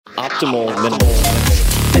Optimal minimal.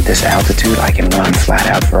 At this altitude, I can run flat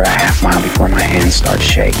out for a half mile before my hands start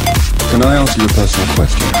shaking. Can I ask you a personal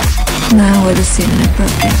question? Now would seem an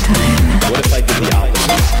appropriate time. What if I did the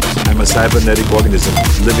opposite? I'm a cybernetic organism,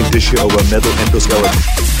 living tissue over a metal endoskeleton.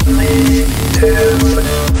 Tim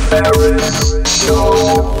Ferriss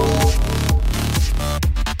Show.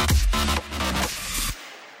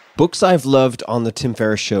 Books I've Loved on the Tim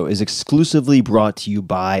Ferriss Show is exclusively brought to you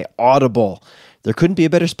by Audible. There couldn't be a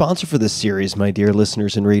better sponsor for this series, my dear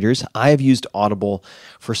listeners and readers. I have used Audible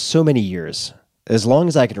for so many years. As long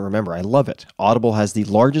as I can remember, I love it. Audible has the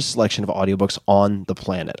largest selection of audiobooks on the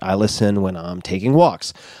planet. I listen when I'm taking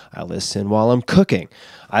walks. I listen while I'm cooking.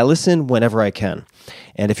 I listen whenever I can.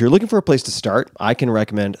 And if you're looking for a place to start, I can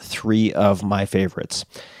recommend 3 of my favorites.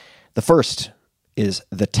 The first is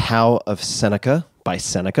The Tao of Seneca by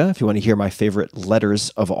Seneca. If you want to hear my favorite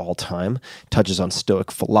letters of all time, touches on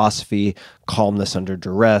Stoic philosophy, calmness under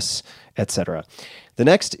duress, etc. The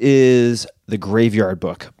next is The Graveyard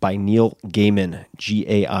Book by Neil Gaiman,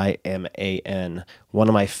 Gaiman, one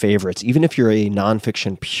of my favorites. Even if you're a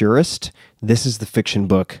nonfiction purist, this is the fiction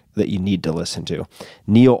book that you need to listen to.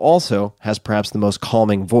 Neil also has perhaps the most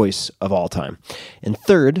calming voice of all time. And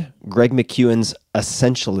third, Greg McKeown's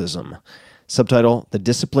Essentialism. Subtitle, The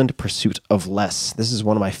Disciplined Pursuit of Less. This is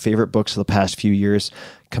one of my favorite books of the past few years.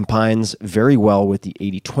 Combines very well with the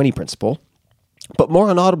 80-20 principle. But more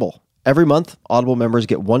on Audible. Every month, Audible members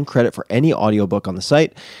get 1 credit for any audiobook on the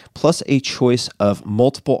site, plus a choice of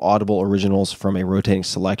multiple Audible originals from a rotating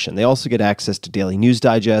selection. They also get access to daily news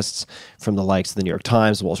digests from the likes of the New York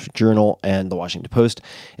Times, the Wall Street Journal, and the Washington Post,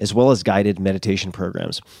 as well as guided meditation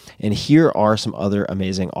programs. And here are some other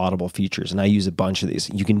amazing Audible features, and I use a bunch of these.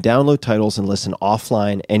 You can download titles and listen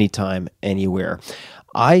offline, anytime, anywhere.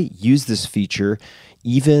 I use this feature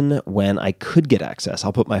even when I could get access.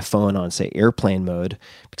 I'll put my phone on, say, airplane mode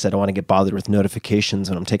because I don't want to get bothered with notifications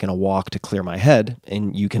when I'm taking a walk to clear my head,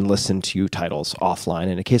 and you can listen to titles offline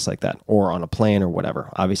in a case like that, or on a plane or whatever.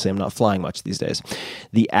 Obviously, I'm not flying much these days.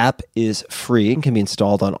 The app is free and can be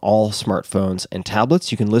installed on all smartphones and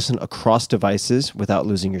tablets. You can listen across devices without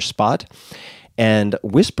losing your spot. And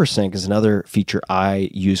WhisperSync is another feature I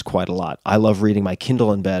use quite a lot. I love reading my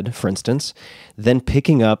Kindle in bed, for instance, then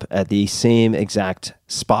picking up at the same exact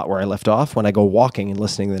spot where I left off when I go walking and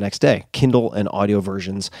listening the next day. Kindle and audio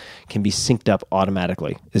versions can be synced up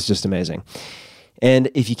automatically. It's just amazing. And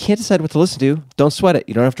if you can't decide what to listen to, don't sweat it.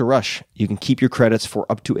 You don't have to rush. You can keep your credits for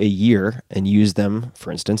up to a year and use them, for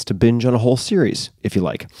instance, to binge on a whole series, if you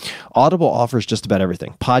like. Audible offers just about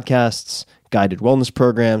everything. Podcasts, guided wellness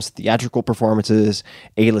programs, theatrical performances,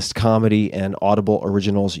 A-list comedy, and Audible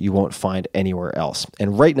originals you won't find anywhere else.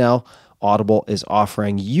 And right now, Audible is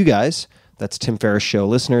offering you guys, that's Tim Ferriss Show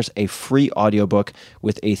listeners, a free audiobook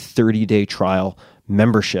with a 30-day trial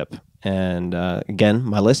membership. And again,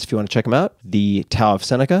 my list, if you want to check them out, The Tao of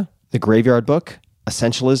Seneca, The Graveyard Book,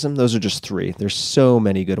 Essentialism, those are just 3. There's so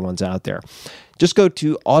many good ones out there. Just go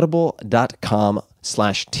to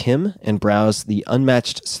audible.com/Tim and browse the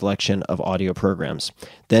unmatched selection of audio programs.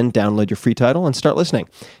 Then download your free title and start listening.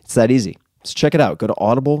 It's that easy. So check it out. Go to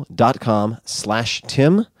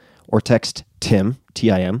audible.com/Tim or text Tim,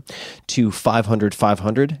 T-I-M, to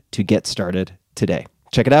 500-500 to get started today.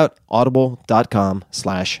 Check it out,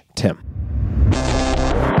 audible.com/Tim.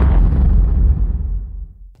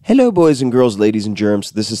 Hello, boys and girls, ladies and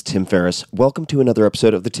germs. This is Tim Ferriss. Welcome to another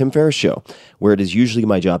episode of The Tim Ferriss Show, where it is usually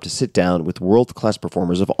my job to sit down with world-class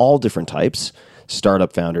performers of all different types,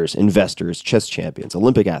 startup founders, investors, chess champions,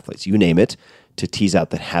 Olympic athletes, you name it, to tease out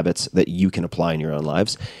the habits that you can apply in your own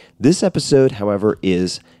lives. This episode, however,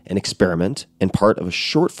 is an experiment and part of a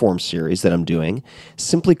short-form series that I'm doing,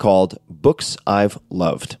 simply called Books I've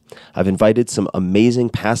Loved. I've invited some amazing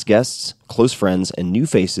past guests, close friends, and new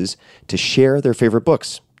faces to share their favorite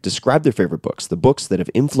books, describe their favorite books, the books that have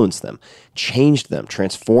influenced them, changed them,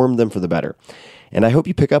 transformed them for the better. And I hope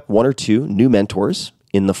you pick up 1 or 2 new mentors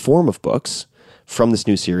in the form of books from this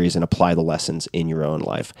new series and apply the lessons in your own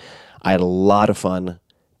life. I had a lot of fun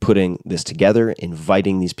putting this together,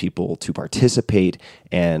 inviting these people to participate,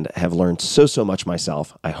 and have learned so much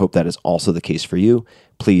myself. I hope that is also the case for you.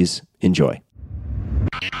 Please enjoy.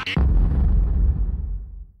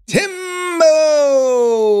 Timbo!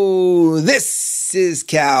 This is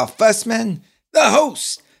Cal Fussman, the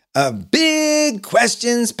host of Big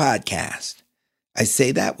Questions Podcast. I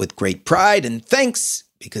say that with great pride and thanks,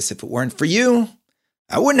 because if it weren't for you,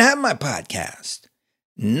 I wouldn't have my podcast.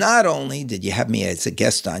 Not only did you have me as a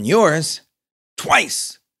guest on yours,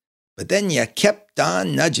 twice, but then you kept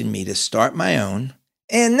on nudging me to start my own,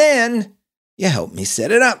 and then you helped me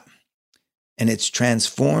set it up. And it's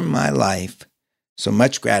transformed my life So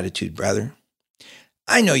much gratitude, brother.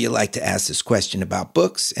 I know you like to ask this question about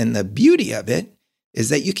books, and the beauty of it is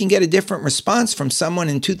that you can get a different response from someone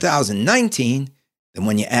in 2019 than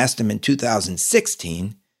when you asked them in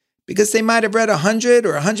 2016, because they might have read 100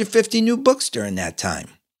 or 150 new books during that time.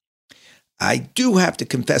 I do have to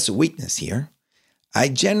confess a weakness here. I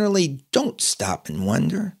generally don't stop and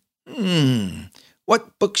wonder,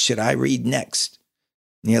 what book should I read next?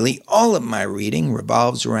 Nearly all of my reading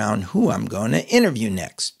revolves around who I'm going to interview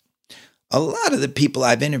next. A lot of the people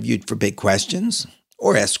I've interviewed for Big Questions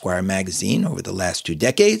or Esquire magazine over the last 2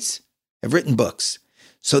 decades have written books.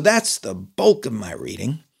 So that's the bulk of my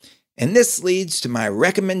reading. And this leads to my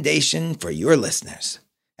recommendation for your listeners.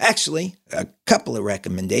 Actually, a couple of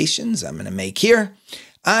recommendations I'm going to make here.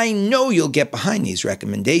 I know you'll get behind these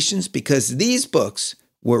recommendations because these books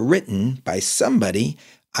were written by somebody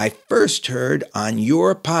I first heard on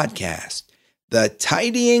your podcast, the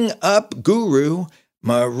Tidying Up Guru,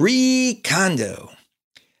 Marie Kondo.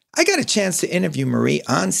 I got a chance to interview Marie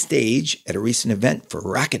on stage at a recent event for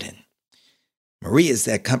Rakuten. Marie is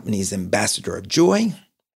that company's ambassador of joy,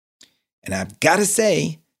 and I've got to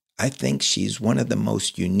say, I think she's one of the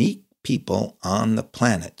most unique people on the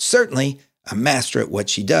planet. Certainly a master at what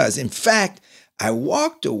she does. In fact, I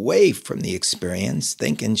walked away from the experience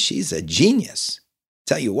thinking she's a genius.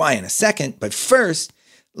 Tell you why in a second, but first,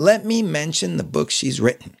 let me mention the book she's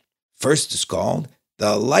written. First is called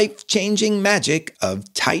The Life-Changing Magic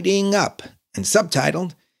of Tidying Up, and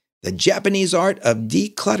subtitled The Japanese Art of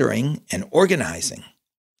Decluttering and Organizing.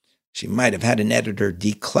 She might have had an editor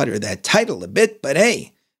declutter that title a bit, but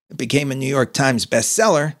hey, it became a New York Times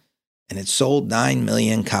bestseller, and it sold 9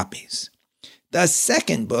 million copies. The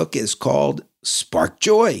second book is called Spark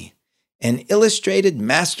Joy, an illustrated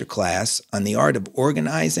masterclass on the art of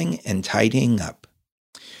organizing and tidying up.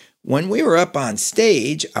 When we were up on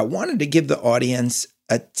stage, I wanted to give the audience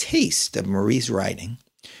a taste of Marie's writing,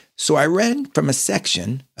 so I read from a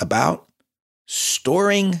section about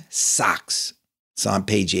storing socks. It's on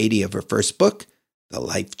page 80 of her first book, The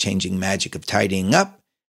Life-Changing Magic of Tidying Up.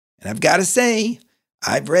 And I've got to say,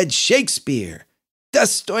 I've read Shakespeare,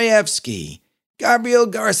 Dostoevsky, Gabriel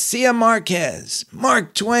Garcia Marquez,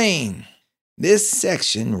 Mark Twain. This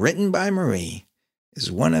section, written by Marie,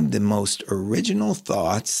 is one of the most original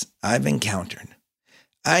thoughts I've encountered.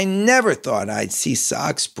 I never thought I'd see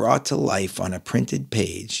socks brought to life on a printed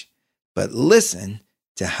page, but listen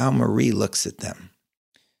to how Marie looks at them.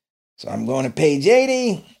 So I'm going to page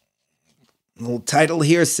 80. The little title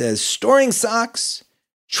here says, Storing Socks,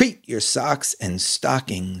 Treat Your Socks and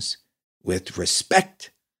Stockings with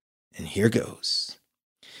Respect. And here goes.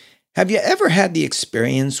 Have you ever had the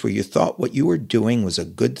experience where you thought what you were doing was a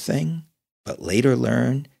good thing, but later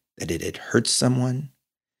learned that it had hurt someone?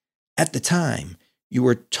 At the time, you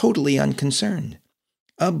were totally unconcerned,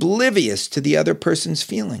 oblivious to the other person's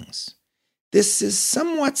feelings. This is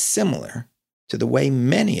somewhat similar to the way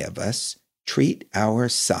many of us treat our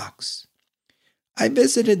socks. I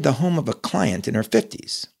visited the home of a client in her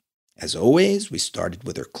 50s. As always, we started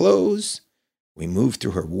with her clothes. We moved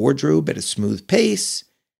through her wardrobe at a smooth pace,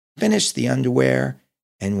 finished the underwear,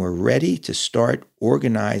 and were ready to start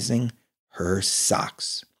organizing her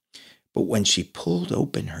socks. But when she pulled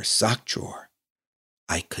open her sock drawer,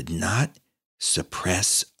 I could not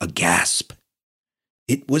suppress a gasp.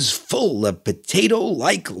 It was full of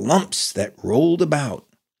potato-like lumps that rolled about.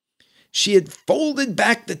 She had folded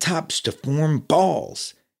back the tops to form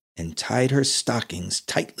balls and tied her stockings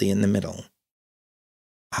tightly in the middle.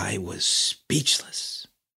 I was speechless.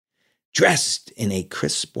 Dressed in a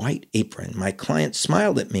crisp white apron, my client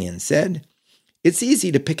smiled at me and said, "It's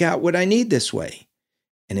easy to pick out what I need this way,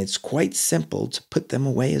 and it's quite simple to put them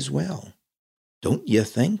away as well. Don't you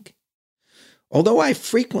think?" Although I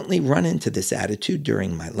frequently run into this attitude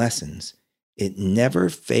during my lessons, it never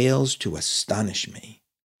fails to astonish me.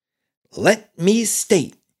 Let me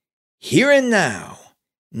state, here and now,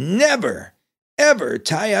 never, ever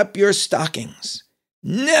tie up your stockings.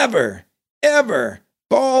 Never, ever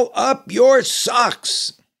ball up your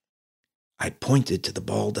socks. I pointed to the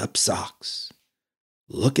balled up socks.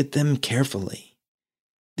 Look at them carefully.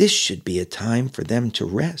 This should be a time for them to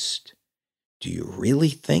rest. Do you really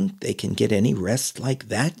think they can get any rest like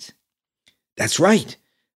that? That's right.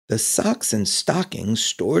 The socks and stockings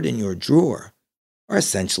stored in your drawer are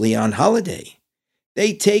essentially on holiday.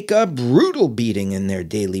 They take a brutal beating in their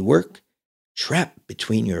daily work, trapped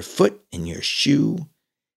between your foot and your shoe,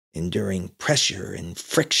 enduring pressure and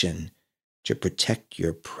friction to protect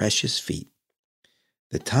your precious feet.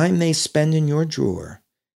 The time they spend in your drawer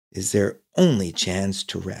is their only chance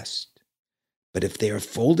to rest. But if they are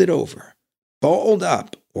folded over, balled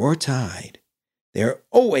up, or tied, They are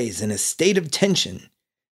always in a state of tension,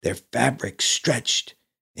 their fabric stretched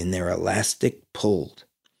and their elastic pulled.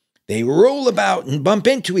 They roll about and bump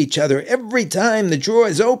into each other every time the drawer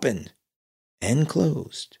is opened and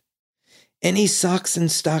closed. Any socks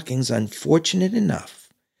and stockings unfortunate enough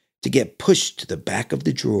to get pushed to the back of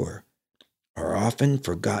the drawer are often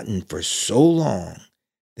forgotten for so long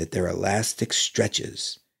that their elastic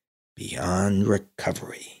stretches beyond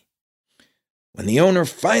recovery. When the owner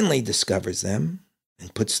finally discovers them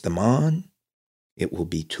and puts them on, it will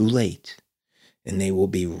be too late, and they will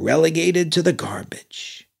be relegated to the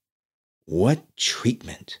garbage. What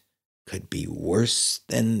treatment could be worse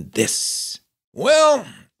than this? Well,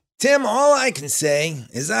 Tim, all I can say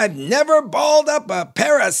is I've never balled up a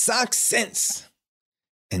pair of socks since.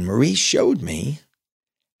 And Marie showed me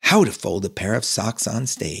how to fold a pair of socks on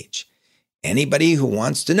stage. Anybody who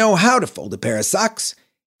wants to know how to fold a pair of socks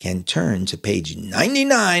can turn to page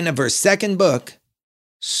 99 of her second book,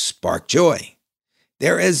 Spark Joy.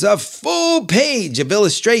 There is a full page of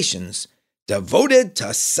illustrations devoted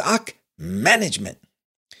to sock management.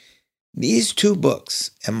 These two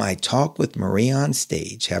books and my talk with Marie on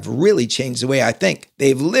stage have really changed the way I think.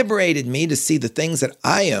 They've liberated me to see the things that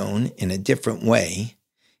I own in a different way.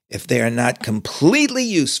 If they are not completely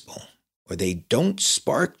useful or they don't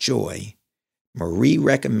spark joy, Marie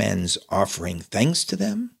recommends offering thanks to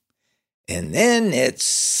them, and then it's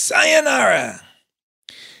sayonara.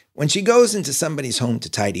 When she goes into somebody's home to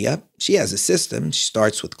tidy up, she has a system. She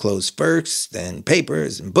starts with clothes first, then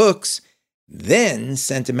papers and books, then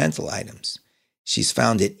sentimental items. She's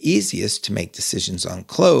found it easiest to make decisions on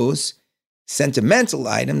clothes. Sentimental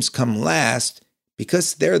items come last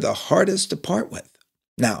because they're the hardest to part with.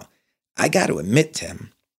 Now, I got to admit,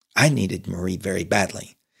 Tim, I needed Marie very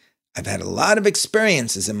badly. I've had a lot of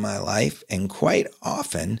experiences in my life, and quite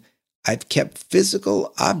often I've kept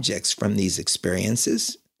physical objects from these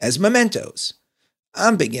experiences as mementos.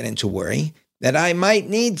 I'm beginning to worry that I might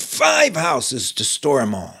need 5 houses to store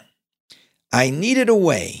them all. I needed a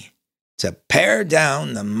way to pare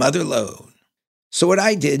down the mother load. So what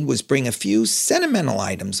I did was bring a few sentimental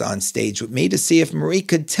items on stage with me to see if Marie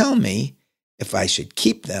could tell me if I should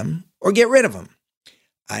keep them or get rid of them.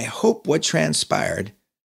 I hope what transpired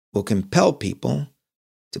will compel people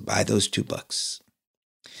to buy those 2 books.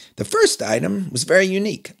 The first item was very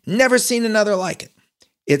unique. Never seen another like it.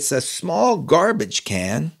 It's a small garbage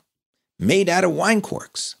can made out of wine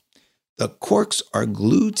corks. The corks are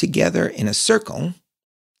glued together in a circle,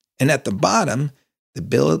 and at the bottom, the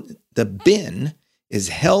bin is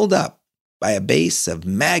held up by a base of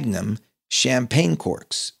Magnum champagne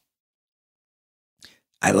corks.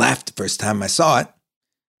 I laughed the first time I saw it.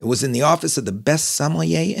 It was in the office of the best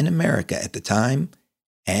sommelier in America at the time,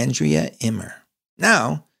 Andrea Immer.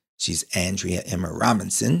 Now, she's Andrea Immer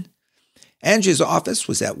Robinson. Andrea's office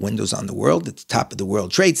was at Windows on the World at the top of the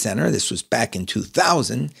World Trade Center. This was back in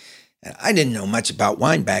 2000. I didn't know much about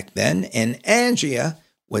wine back then, and Andrea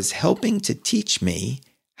was helping to teach me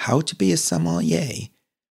how to be a sommelier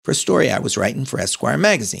for a story I was writing for Esquire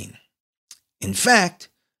magazine. In fact,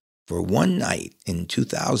 for one night in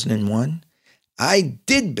 2001, I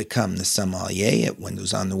did become the sommelier at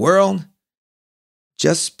Windows on the World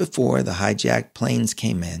just before the hijacked planes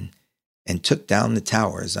came in and took down the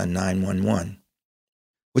towers on 9/11,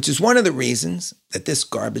 which is one of the reasons that this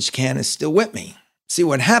garbage can is still with me. See,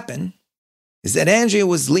 what happened is that Andrea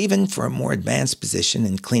was leaving for a more advanced position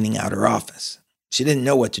in cleaning out her office. She didn't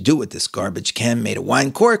know what to do with this garbage can made of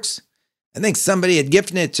wine corks. I think somebody had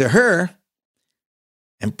gifted it to her,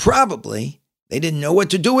 and probably they didn't know what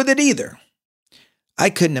to do with it either. I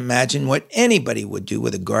couldn't imagine what anybody would do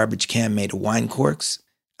with a garbage can made of wine corks.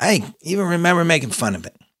 I even remember making fun of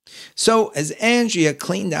it. So as Andrea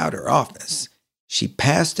cleaned out her office, she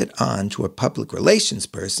passed it on to a public relations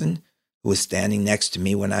person who was standing next to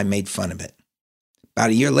me when I made fun of it. About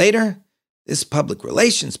a year later, this public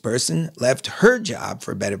relations person left her job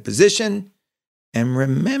for a better position and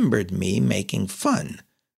remembered me making fun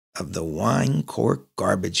of the wine cork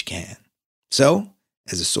garbage can. So,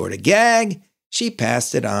 as a sort of gag, she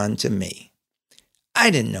passed it on to me. I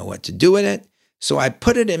didn't know what to do with it, so I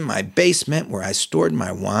put it in my basement where I stored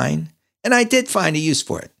my wine, and I did find a use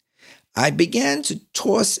for it. I began to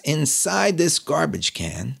toss inside this garbage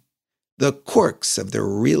can the corks of the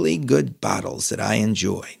really good bottles that I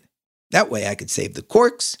enjoyed. That way I could save the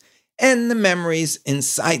corks and the memories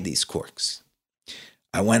inside these corks.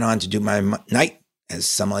 I went on to do my night as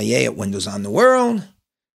sommelier at Windows on the World. It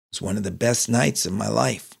was one of the best nights of my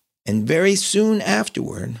life. And very soon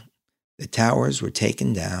afterward, the towers were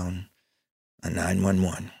taken down on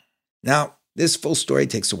 9/11. Now, this full story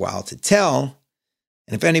takes a while to tell,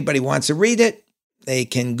 and if anybody wants to read it, they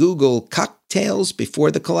can Google cocktails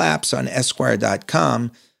before the collapse on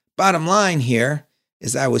Esquire.com. Bottom line here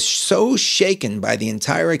is I was so shaken by the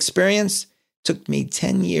entire experience, it took me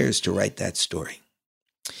 10 years to write that story.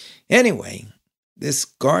 Anyway, this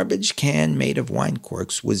garbage can made of wine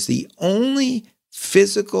corks was the only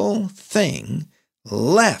physical thing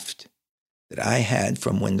left that I had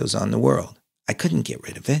from Windows on the World. I couldn't get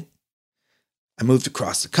rid of it. I moved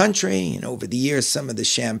across the country, and over the years, some of the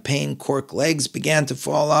champagne cork legs began to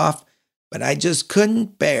fall off, but I just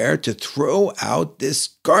couldn't bear to throw out this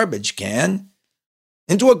garbage can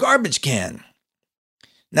into a garbage can.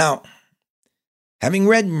 Now, having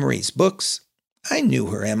read Marie's books, I knew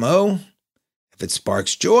her MO. If it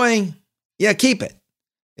sparks joy, you keep it.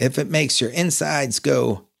 If it makes your insides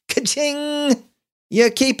go ka-ching, you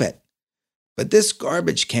keep it. But this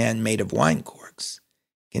garbage can made of wine corks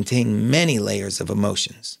contained many layers of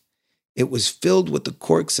emotions. It was filled with the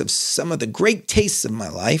corks of some of the great tastes of my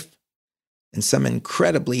life and some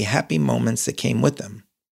incredibly happy moments that came with them.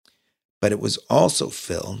 But it was also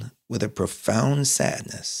filled with a profound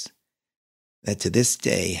sadness that to this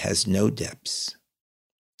day has no depths.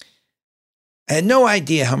 I had no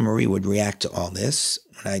idea how Marie would react to all this.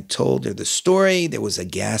 When I told her the story, there was a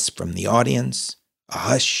gasp from the audience, a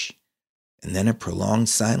hush, and then a prolonged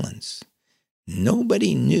silence.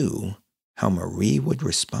 Nobody knew how Marie would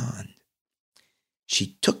respond.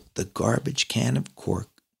 She took the garbage can of cork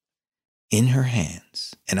in her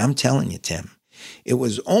hands, and I'm telling you, Tim, it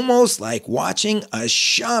was almost like watching a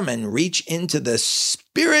shaman reach into the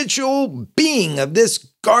spiritual being of this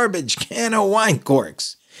garbage can of wine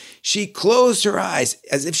corks. She closed her eyes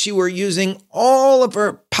as if she were using all of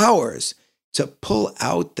her powers to pull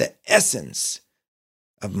out the essence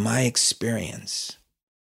of my experience.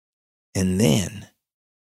 And then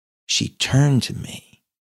she turned to me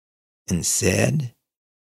and said,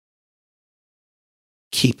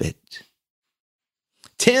 "Keep it."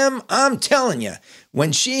 Tim, I'm telling you,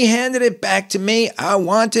 when she handed it back to me, I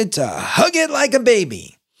wanted to hug it like a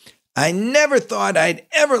baby. I never thought I'd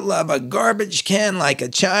ever love a garbage can like a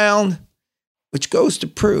child, which goes to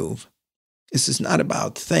prove this is not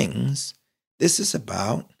about things. This is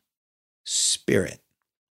about spirit.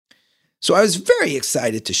 So I was very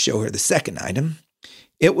excited to show her the second item.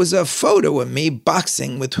 It was a photo of me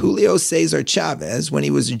boxing with Julio Cesar Chavez when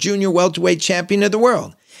he was a junior welterweight champion of the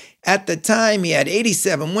world. At the time, he had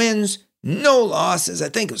 87 wins, no losses. I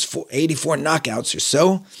think it was 84 knockouts or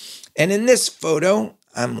so. And in this photo,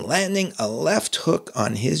 I'm landing a left hook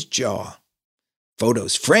on his jaw.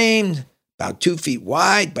 Photo's framed, about 2 feet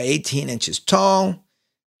wide by 18 inches tall.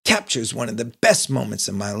 Captures one of the best moments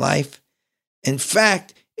of my life. In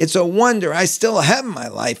fact, it's a wonder I still have my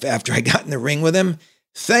life after I got in the ring with him.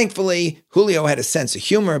 Thankfully, Julio had a sense of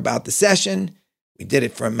humor about the session. We did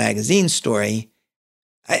it for a magazine story.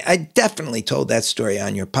 I definitely told that story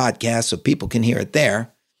on your podcast so people can hear it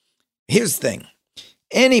there. Here's the thing.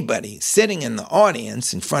 Anybody sitting in the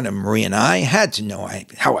audience in front of Marie and I had to know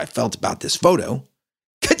how I felt about this photo.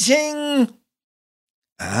 Ka-ching!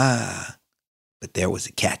 But there was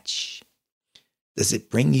a catch. Does it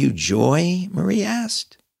bring you joy? Marie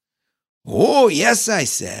asked. Oh, yes, I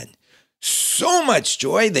said. So much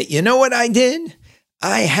joy that you know what I did?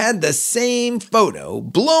 I had the same photo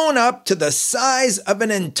blown up to the size of an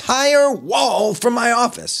entire wall from my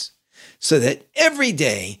office so that every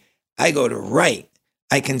day I go to write,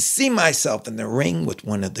 I can see myself in the ring with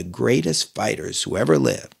one of the greatest fighters who ever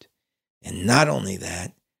lived. And not only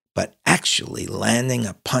that, but actually landing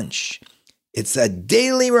a punch. It's a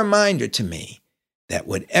daily reminder to me that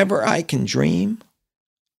whatever I can dream,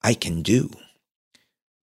 I can do.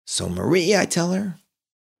 So Marie, I tell her,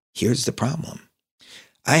 here's the problem.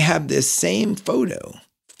 I have this same photo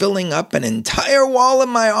filling up an entire wall in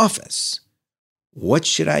my office. What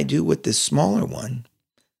should I do with this smaller one?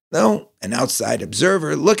 Though an outside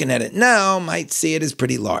observer looking at it now might see it as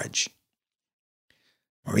pretty large.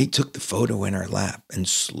 Marie took the photo in her lap and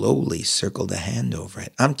slowly circled a hand over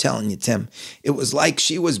it. I'm telling you, Tim, it was like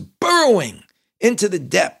she was burrowing into the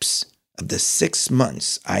depths of the 6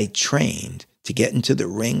 months I trained to get into the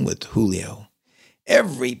ring with Julio.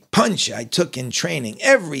 Every punch I took in training,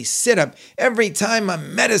 every sit-up, every time a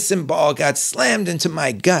medicine ball got slammed into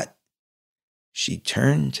my gut, she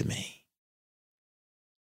turned to me.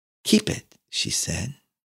 "Keep it," she said.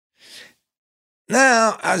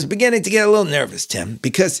 Now, I was beginning to get a little nervous, Tim,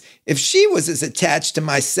 because if she was as attached to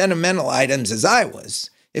my sentimental items as I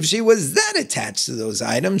was, if she was that attached to those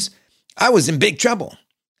items, I was in big trouble.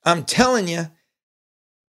 I'm telling you,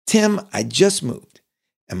 Tim, I just moved.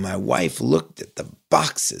 And my wife looked at the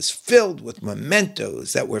boxes filled with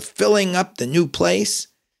mementos that were filling up the new place.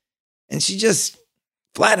 And she just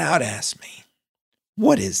flat out asked me,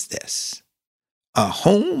 "What is this? A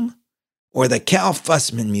home or the Cal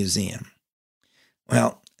Fussman Museum?"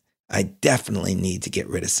 Well, I definitely need to get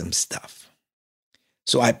rid of some stuff.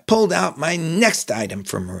 So I pulled out my next item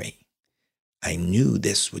for Marie. I knew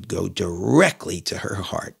this would go directly to her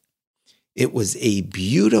heart. It was a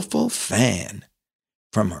beautiful fan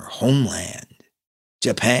from her homeland,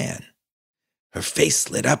 Japan. Her face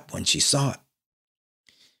lit up when she saw it.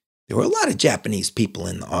 There were a lot of Japanese people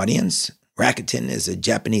in the audience. Rakuten is a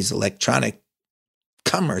Japanese electronic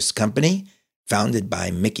commerce company founded by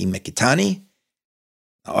Miki Mikitani.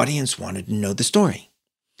 The audience wanted to know the story.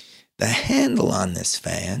 The handle on this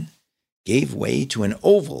fan gave way to an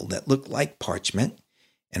oval that looked like parchment,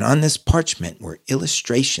 and on this parchment were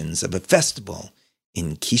illustrations of a festival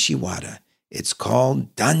in Kishiwada. It's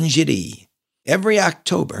called Danjiri. Every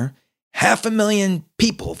October, 500,000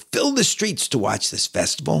 people fill the streets to watch this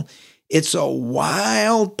festival. It's a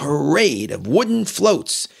wild parade of wooden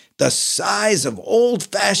floats the size of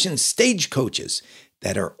old-fashioned stagecoaches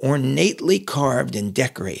that are ornately carved and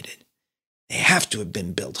decorated. They have to have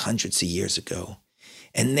been built hundreds of years ago.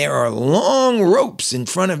 And there are long ropes in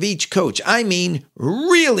front of each coach. I mean,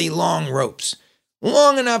 really long ropes.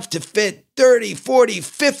 Long enough to fit 30, 40,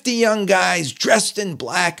 50 young guys dressed in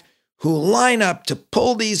black who line up to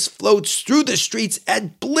pull these floats through the streets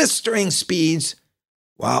at blistering speeds,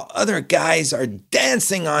 while other guys are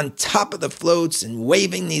dancing on top of the floats and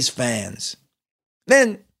waving these fans.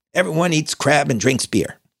 Then everyone eats crab and drinks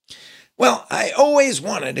beer. Well, I always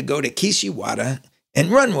wanted to go to Kishiwada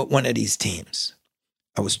and run with one of these teams.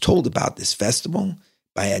 I was told about this festival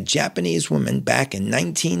by a Japanese woman back in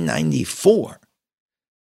 1994.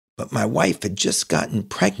 But my wife had just gotten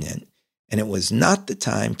pregnant, and it was not the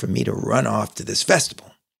time for me to run off to this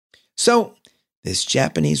festival. So this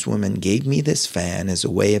Japanese woman gave me this fan as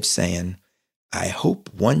a way of saying, "I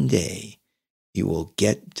hope one day you will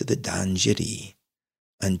get to the Danjiri.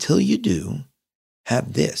 Until you do,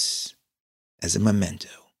 have this as a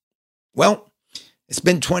memento." Well, it's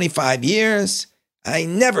been 25 years. I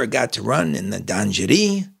never got to run in the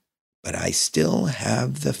Danjiri, but I still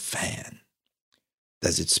have the fan.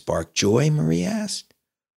 Does it spark joy, Marie asked.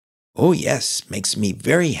 Oh yes, makes me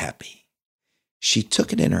very happy. She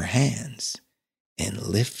took it in her hands and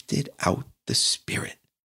lifted out the spirit.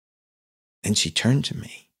 Then she turned to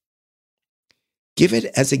me. "Give it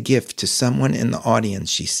as a gift to someone in the audience,"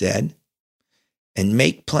 she said, "and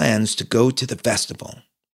make plans to go to the festival."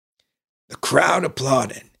 The crowd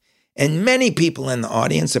applauded, and many people in the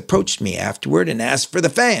audience approached me afterward and asked for the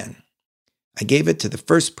fan. I gave it to the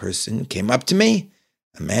first person who came up to me,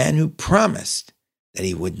 a man who promised that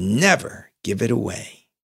he would never give it away.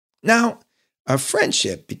 Now, a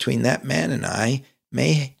friendship between that man and I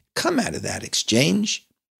may come out of that exchange,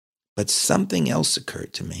 but something else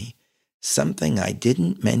occurred to me, something I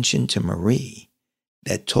didn't mention to Marie,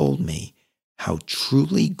 that told me how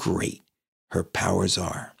truly great her powers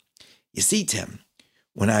are. You see, Tim,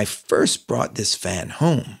 when I first brought this fan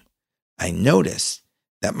home, I noticed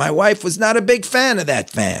that my wife was not a big fan of that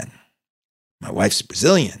fan. My wife's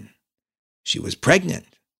Brazilian. She was pregnant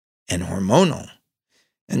and hormonal.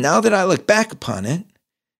 And now that I look back upon it,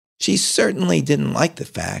 she certainly didn't like the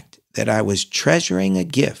fact that I was treasuring a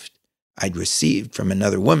gift I'd received from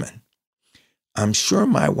another woman. I'm sure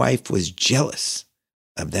my wife was jealous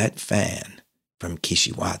of that fan from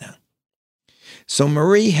Kishiwada. So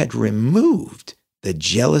Marie had removed the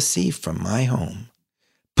jealousy from my home,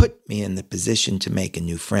 put me in the position to make a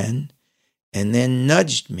new friend, and then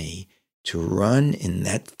nudged me to run in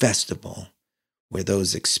that festival where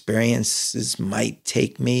those experiences might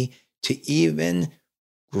take me to even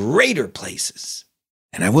greater places.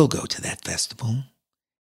 And I will go to that festival,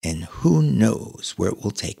 and who knows where it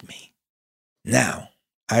will take me. Now,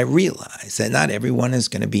 I realize that not everyone is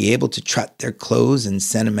going to be able to trot their clothes and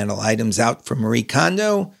sentimental items out for Marie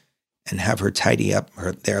Kondo and have her tidy up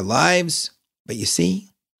their lives. But you see,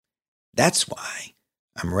 that's why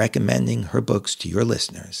I'm recommending her books to your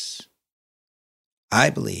listeners. I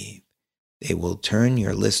believe they will turn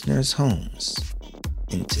your listeners' homes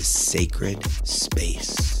into sacred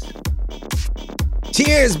space.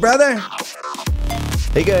 Cheers, brother!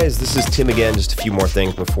 Hey guys, this is Tim again. Just a few more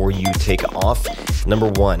things before you take off. Number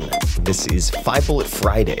one, this is 5 Bullet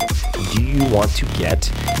Friday. Do you want to get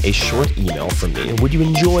a short email from me? Would you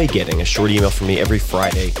enjoy getting a short email from me every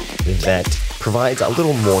Friday that provides a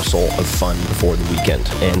little morsel of fun before the weekend.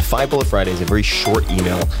 And 5 Bullet Friday is a very short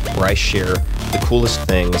email where I share the coolest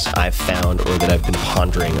things I've found or that I've been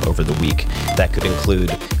pondering over the week. That could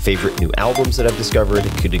include favorite new albums that I've discovered.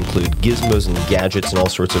 It could include gizmos and gadgets and all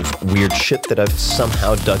sorts of weird shit that I've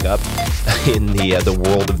somehow dug up in the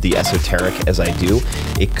world of the esoteric as I do.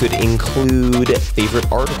 It could include favorite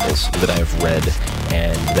articles that I've read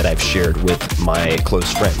and that I've shared with my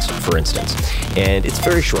close friends, for instance. And it's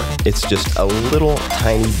very short. It's just a little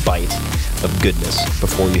tiny bite of goodness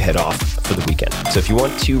before you head off for the weekend. So if you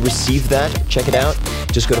want to receive that, check it out.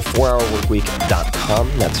 Just go to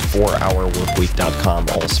 4hourworkweek.com. That's 4hourworkweek.com,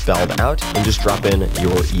 all spelled out, and just drop in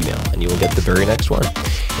your email, and you will get the very next one.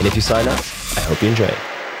 And if you sign up, I hope you enjoy it.